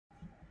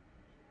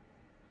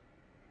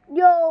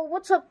Yo,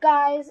 what's up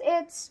guys?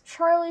 It's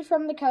Charlie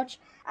from the couch,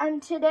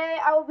 and today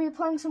I will be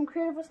playing some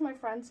creative with my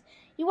friends.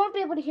 You won't be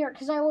able to hear it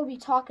because I will be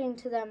talking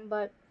to them,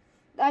 but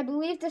I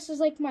believe this is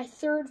like my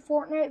third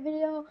Fortnite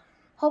video.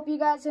 Hope you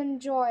guys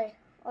enjoy.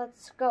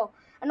 Let's go.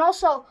 And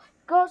also,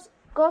 go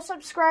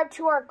subscribe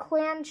to our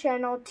clan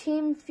channel,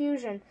 Team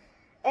Fusion.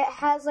 It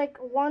has like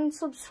 1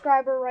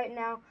 subscriber right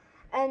now,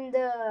 and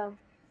the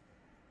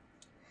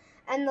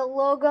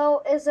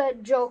logo is a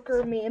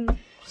Joker meme.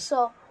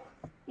 So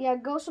yeah,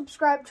 go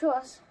subscribe to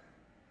us.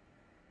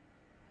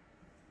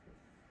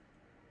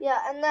 Yeah,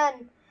 and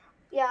then,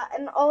 yeah,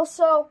 and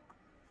also,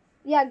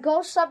 yeah,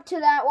 go sub to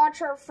that.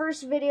 Watch our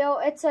first video.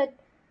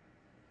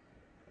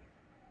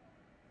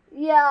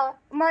 Yeah,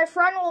 my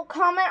friend will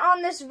comment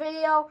on this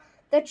video,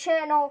 the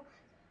channel,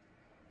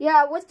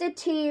 yeah, with the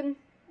team.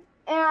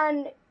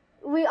 And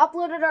we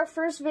uploaded our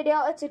first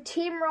video. It's a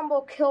Team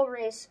Rumble kill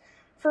race,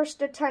 first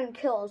to 10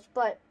 kills.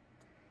 But,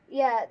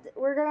 yeah,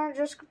 we're going to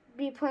just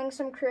be playing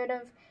some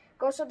creative.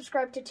 Go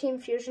subscribe to Team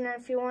Fusion, and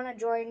if you want to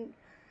join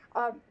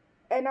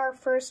in our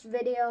first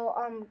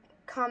video,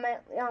 comment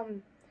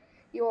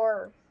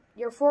your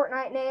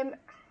Fortnite name.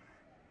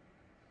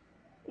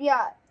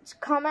 Yeah,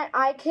 comment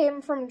I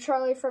came from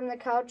Charlie from the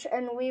couch,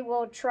 and we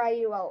will try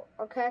you out.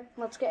 Okay,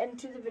 let's get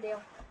into the video.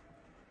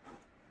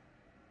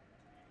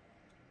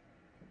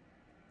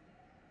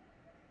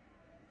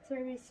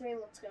 Three,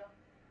 let's go.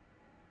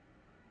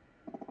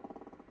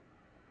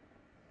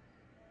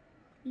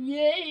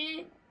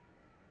 Yay!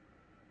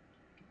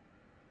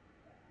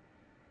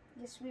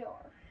 Yes, we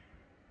are.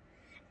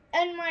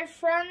 And my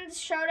friends,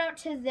 shout out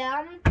to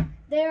them.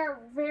 They are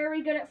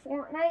very good at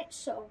Fortnite,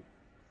 so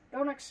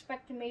don't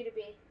expect me to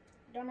be.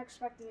 Don't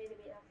expect me to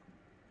be them.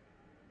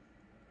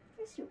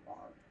 Yes, you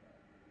are.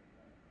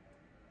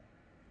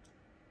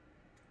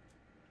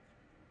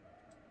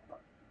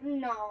 But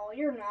no,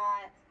 you're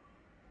not.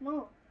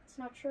 No, it's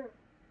not true.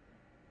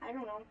 I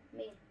don't know.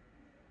 Me.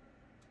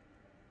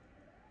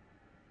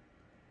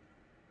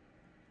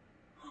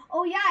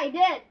 Oh, yeah, I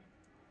did.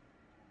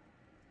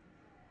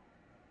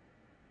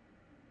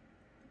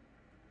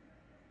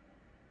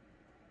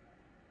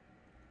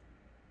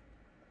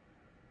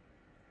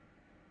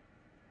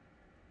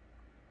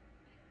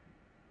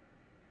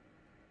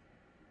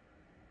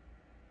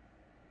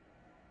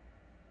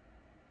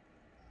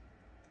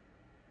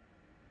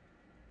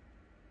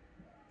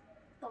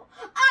 Oh.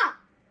 Ah!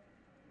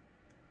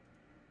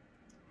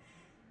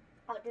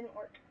 Oh, it didn't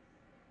work.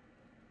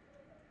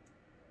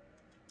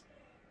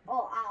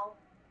 Oh, ow.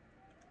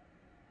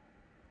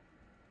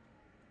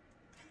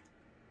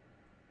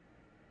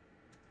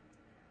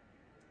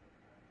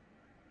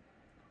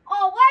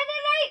 Oh, why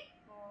did I?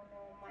 Oh no,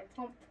 my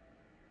pump.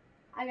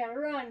 I gotta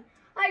run.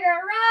 I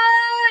gotta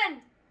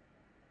run!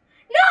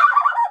 No!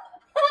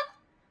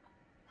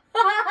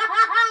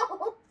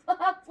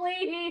 Help,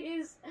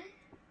 please.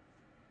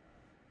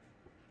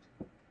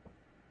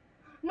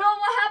 No,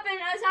 what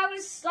happened is I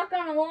was stuck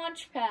on a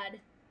launch pad.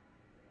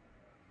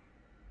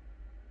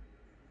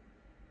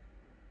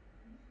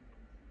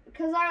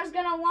 Because I was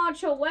gonna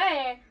launch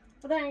away,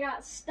 but then I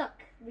got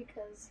stuck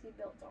because he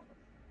built over.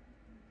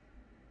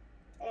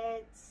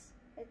 It's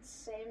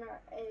same.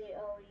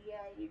 Oh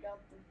yeah, you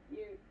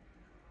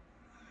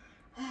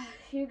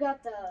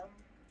got the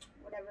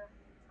whatever.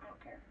 I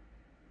don't care.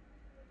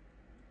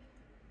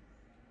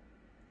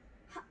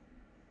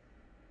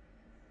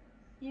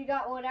 You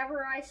got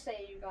whatever I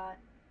say you got.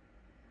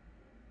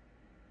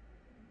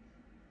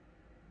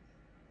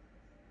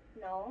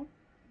 No.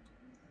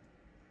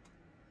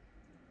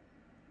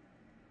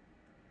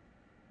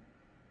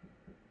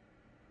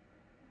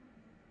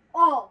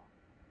 Oh.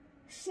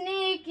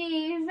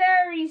 Sneaky,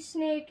 very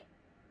sneaky.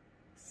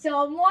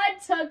 Someone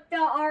took the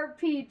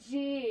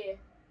RPG.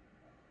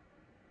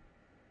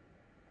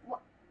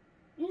 What?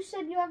 You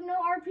said you have no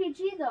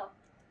RPG though.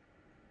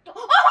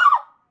 Oh!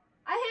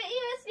 I hit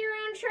you with your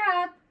own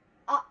trap.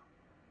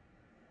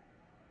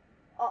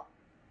 Oh.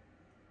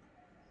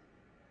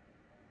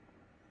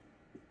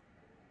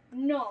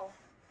 No.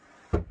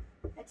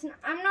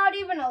 I'm not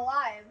even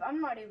alive. I'm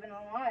not even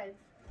alive.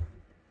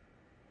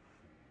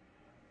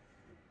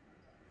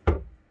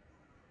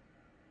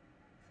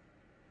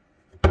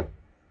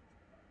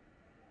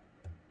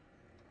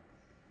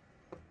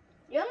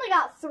 You only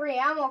got 3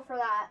 ammo for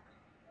that.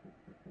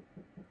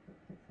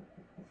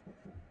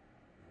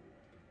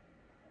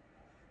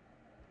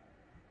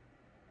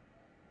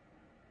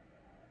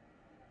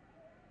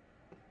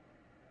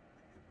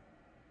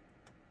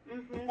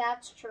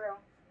 That's true.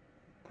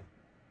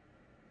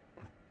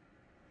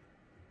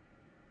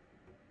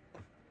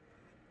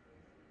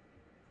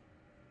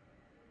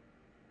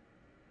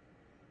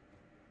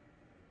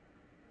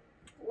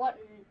 What?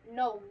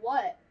 No,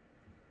 what?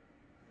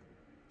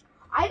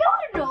 I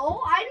don't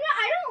know. I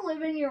don't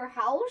live in your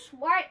house.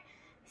 Why?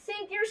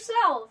 Think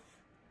yourself.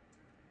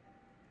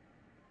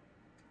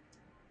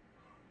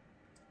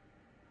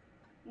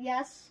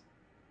 Yes.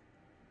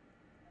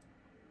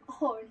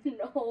 Oh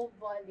no,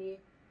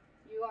 buddy.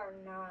 You are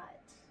not.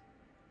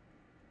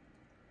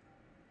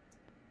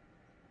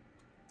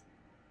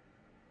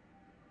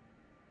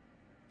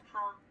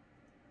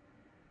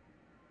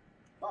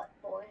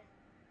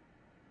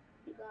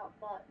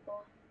 but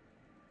someone.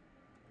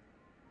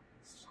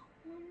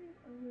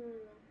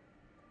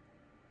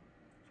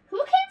 Who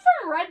came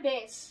from red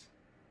base?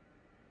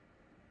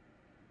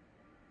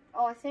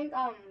 Oh, I think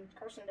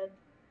Carson did.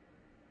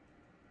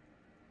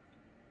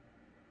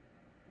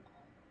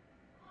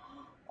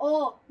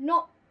 Oh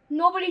no!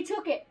 Nobody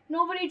took it.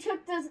 Nobody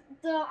took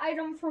the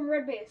item from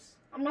red base.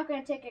 I'm not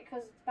gonna take it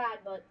because it's bad,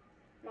 but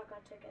I'm not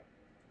gonna take it.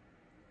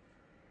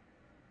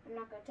 I'm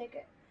not gonna take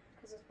it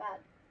because it's bad.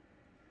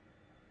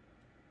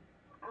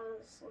 I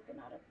was looking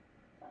at it,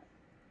 but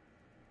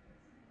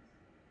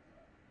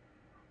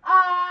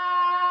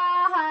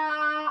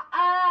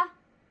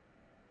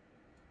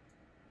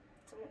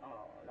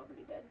oh,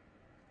 nobody did.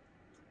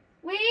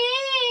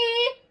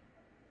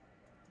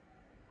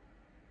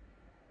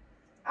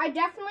 I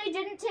definitely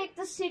didn't take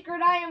the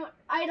secret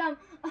item.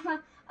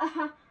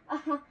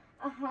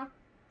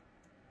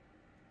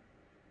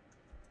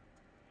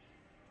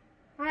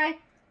 Hi.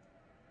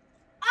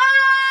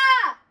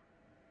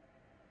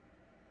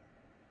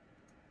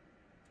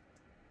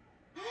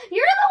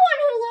 You're the one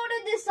who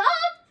loaded this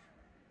up.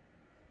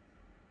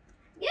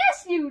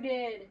 Yes, you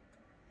did.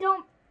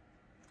 Don't.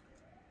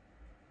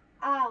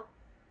 Ow.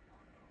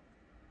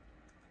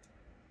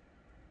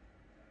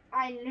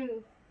 I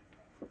knew.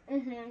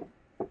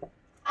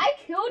 I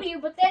killed you,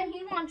 but then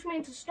he launched me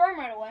into storm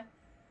right away.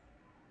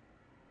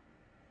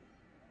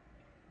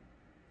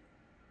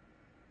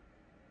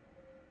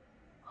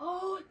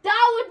 Oh,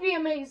 that would be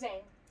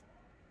amazing.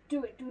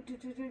 Do it. Do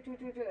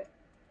it.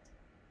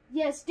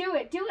 Yes, do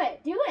it.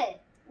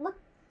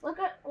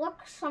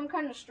 Look some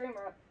kind of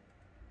streamer up.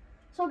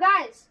 So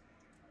guys,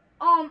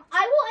 I will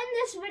end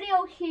this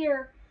video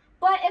here,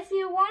 but if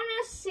you want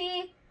to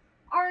see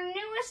our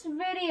newest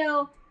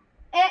video,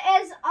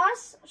 it is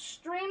us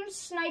stream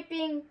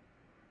sniping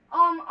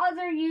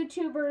other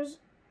YouTubers.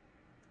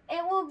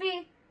 It will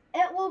be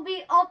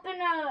up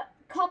in a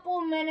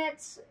couple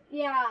minutes.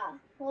 Yeah,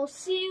 we'll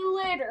see you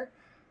later.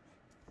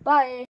 Bye.